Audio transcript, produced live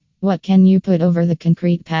What can you put over the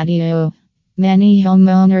concrete patio? Many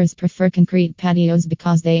homeowners prefer concrete patios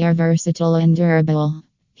because they are versatile and durable.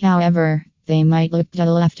 However, they might look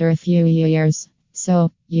dull after a few years.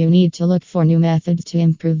 So, you need to look for new methods to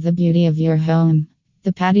improve the beauty of your home.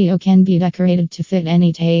 The patio can be decorated to fit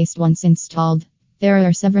any taste once installed. There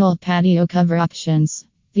are several patio cover options.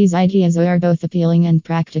 These ideas are both appealing and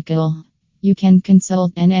practical. You can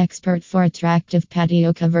consult an expert for attractive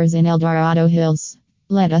patio covers in El Dorado Hills.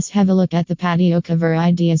 Let us have a look at the patio cover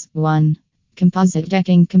ideas. 1. Composite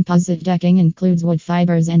decking. Composite decking includes wood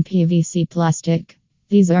fibers and PVC plastic.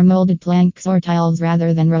 These are molded planks or tiles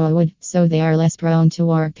rather than raw wood, so they are less prone to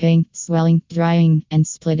warping, swelling, drying, and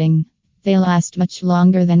splitting. They last much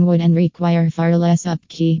longer than wood and require far less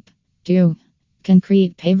upkeep. 2.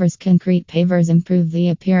 Concrete pavers. Concrete pavers improve the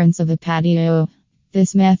appearance of a patio.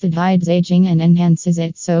 This method hides aging and enhances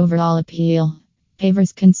its overall appeal.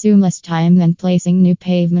 Pavers consume less time than placing new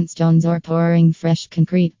pavement stones or pouring fresh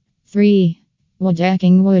concrete. 3. Wood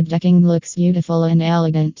decking. Wood decking looks beautiful and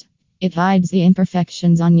elegant. It hides the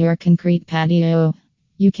imperfections on your concrete patio.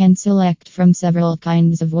 You can select from several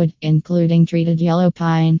kinds of wood, including treated yellow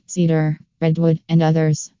pine, cedar, redwood, and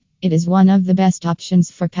others. It is one of the best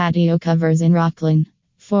options for patio covers in Rockland.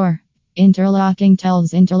 4. Interlocking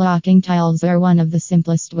tiles. Interlocking tiles are one of the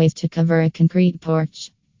simplest ways to cover a concrete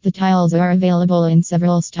porch. The tiles are available in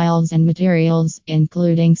several styles and materials,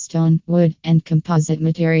 including stone, wood, and composite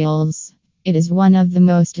materials. It is one of the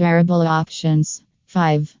most durable options.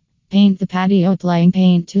 5. Paint the patio. Applying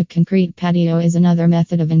paint to a concrete patio is another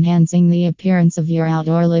method of enhancing the appearance of your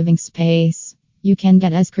outdoor living space. You can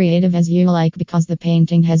get as creative as you like because the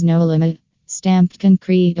painting has no limit. Stamped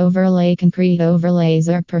concrete overlay. Concrete overlays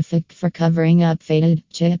are perfect for covering up faded,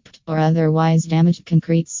 chipped, or otherwise damaged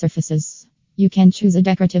concrete surfaces. You can choose a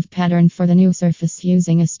decorative pattern for the new surface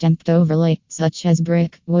using a stamped overlay, such as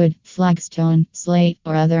brick, wood, flagstone, slate,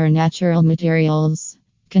 or other natural materials.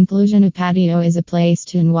 Conclusion: a patio is a place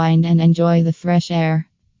to unwind and enjoy the fresh air.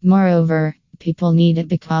 Moreover, people need it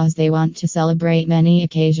because they want to celebrate many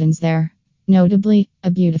occasions there. Notably,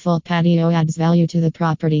 a beautiful patio adds value to the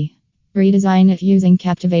property. Redesign it using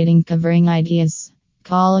captivating covering ideas.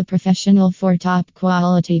 Call a professional for top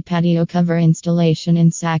quality patio cover installation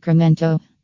in Sacramento.